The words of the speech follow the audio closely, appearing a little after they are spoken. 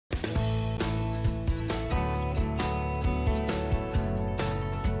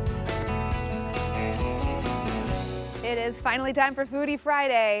It is finally time for Foodie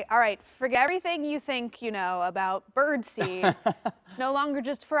Friday. All right, forget everything you think you know about birdseed. It's no longer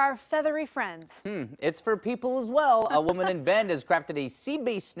just for our feathery friends. It's for people as well. A woman in Bend has crafted a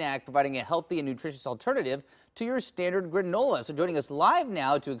seed-based snack providing a healthy and nutritious alternative to your standard granola. So joining us live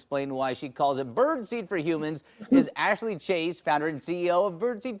now to explain why she calls it Birdseed for humans is Ashley Chase, founder and CEO of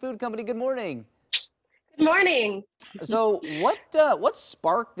Birdseed Food Company. Good morning. Good morning. So what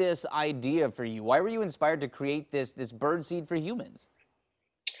sparked this idea for you? Why were you inspired to create this Birdseed for humans?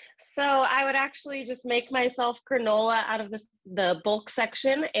 So I would actually just make myself granola out of the bulk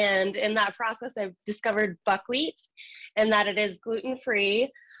section, and in that process I've discovered buckwheat and that it is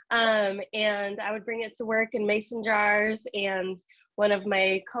gluten-free. And I would bring it to work in mason jars, and one of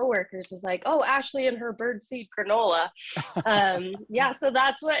my coworkers was like, "Oh, Ashley and her birdseed granola." Yeah, so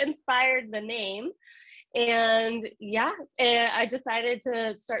that's what inspired the name. And yeah, I decided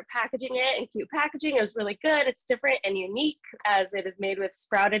to start packaging it in cute packaging. It was really good. It's different and unique as it is made with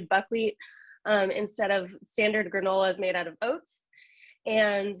sprouted buckwheat instead of standard granola is made out of oats.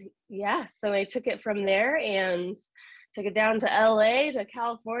 And yeah, so I took it from there and took it down to LA, to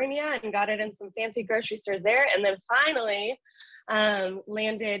California, and got it in some fancy grocery stores there. And then finally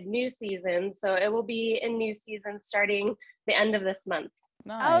landed new season. So it will be in new season starting the end of this month.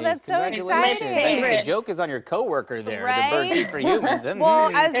 Nice. Oh, that's so exciting. The joke is on your coworker there, right? the Birdseed for humans.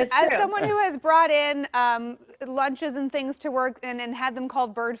 Well, as someone who has brought in lunches and things to work and had them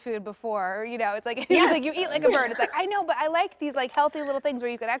called bird food before, you know, it's like, it's like you eat like a bird. It's like, I know, but I like these like healthy little things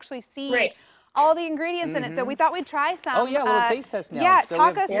where you could actually see all the ingredients in it. So we thought we'd try some. Oh yeah, a little taste test now. Yeah, so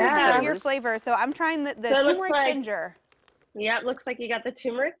talk us through some of your flavors. So I'm trying the turmeric ginger. Yeah, it looks like you got the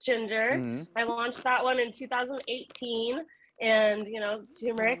turmeric ginger. I launched that one in 2018. And, you know,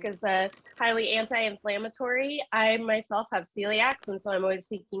 turmeric is a highly anti-inflammatory. I myself have celiacs, and so I'm always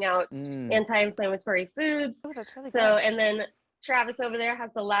seeking out anti-inflammatory foods. Oh, that's really good. And then Travis over there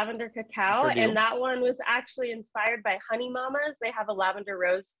has the lavender cacao, and that one was actually inspired by Honey Mamas. They have a lavender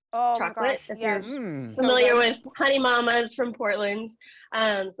rose chocolate, if you're familiar with Honey Mamas from Portland.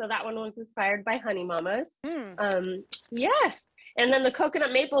 So that one was inspired by Honey Mamas. Yes. And then the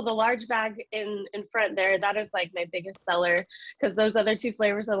coconut maple, the large bag in front there, that is like my biggest seller because those other two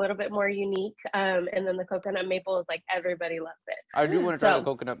flavors are a little bit more unique. And then the coconut maple is like everybody loves it. I do want to try the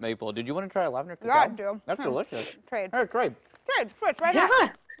coconut maple. Did you want to try a lavender cacao? Yeah, I do. That's delicious. Trade. All right, trade. Switch right now.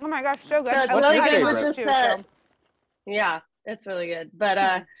 Oh my gosh, so good. So it's really good with just yeah, it's really good. But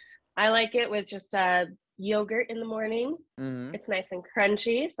I like it with just yogurt in the morning. It's nice and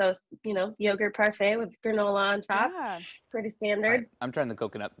crunchy, so you know, yogurt parfait with granola on top. Pretty standard. Right. I'm trying the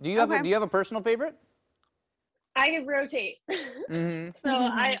coconut. Do you have a personal favorite? I rotate. So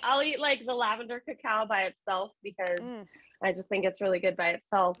I'll eat like the lavender cacao by itself because I just think it's really good by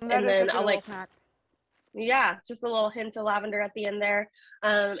itself. And then I'll like snack. Yeah, just a little hint of lavender at the end there.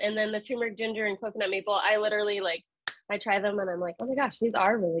 And then the turmeric ginger and coconut maple, I literally like I try them and I'm like, oh my gosh, these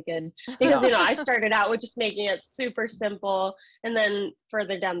are really good. Because, you know, I started out with just making it super simple. And then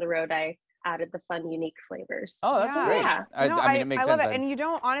further down the road, I added the fun, unique flavors. Oh, that's great. Yeah. I mean, it makes sense. I love it. And you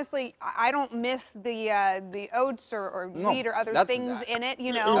don't, honestly, I don't miss the oats or wheat or other things in it,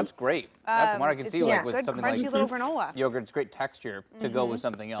 you know. That's great. That's what I can see, like with good, something crunchy like little granola. yogurt. It's great texture to go with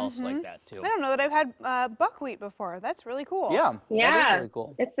something else like that, too. I don't know that I've had buckwheat before. That's really cool. Yeah. Yeah. That is really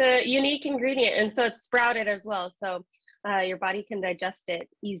cool. It's a unique ingredient. And so it's sprouted as well. So your body can digest it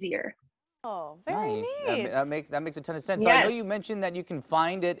easier. Oh, very nice. neat. That makes a ton of sense. So I know you mentioned that you can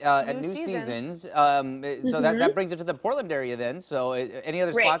find it at New Seasons. So that brings it to the Portland area then. So any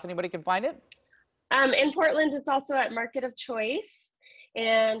other spots anybody can find it? In Portland, it's also at Market of Choice.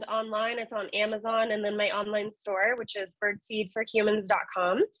 And online, it's on Amazon. And then my online store, which is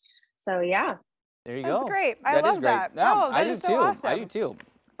birdseedforhumans.com. So yeah. There you go. That's great. I love that. Yeah, oh, that is so awesome. I do too.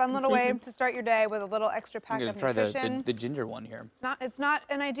 Fun little way to start your day with a little extra pack of nutrition. I'm gonna try the ginger one here. It's not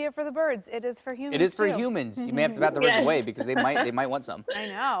an idea for the birds. It is for humans. It is for humans. You may have to bat the birds away because they might want some. I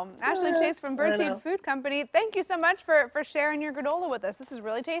know. Ashley Chase from Birdseed Food Company. Thank you so much for sharing your granola with us. This is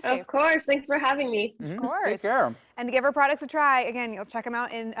really tasty. Of course. Thanks for having me. Of course. Take care. And to give our products a try, again, you'll check them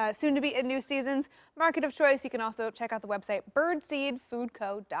out in soon to be in New Seasons, Market of Choice. You can also check out the website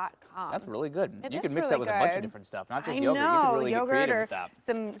birdseedfoodco.com. That's really good. You can mix really that with a bunch of different stuff, not just yogurt. You can really get creative with that.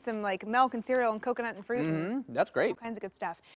 Some like milk and cereal and coconut and fruit. That's great. All kinds of good stuff.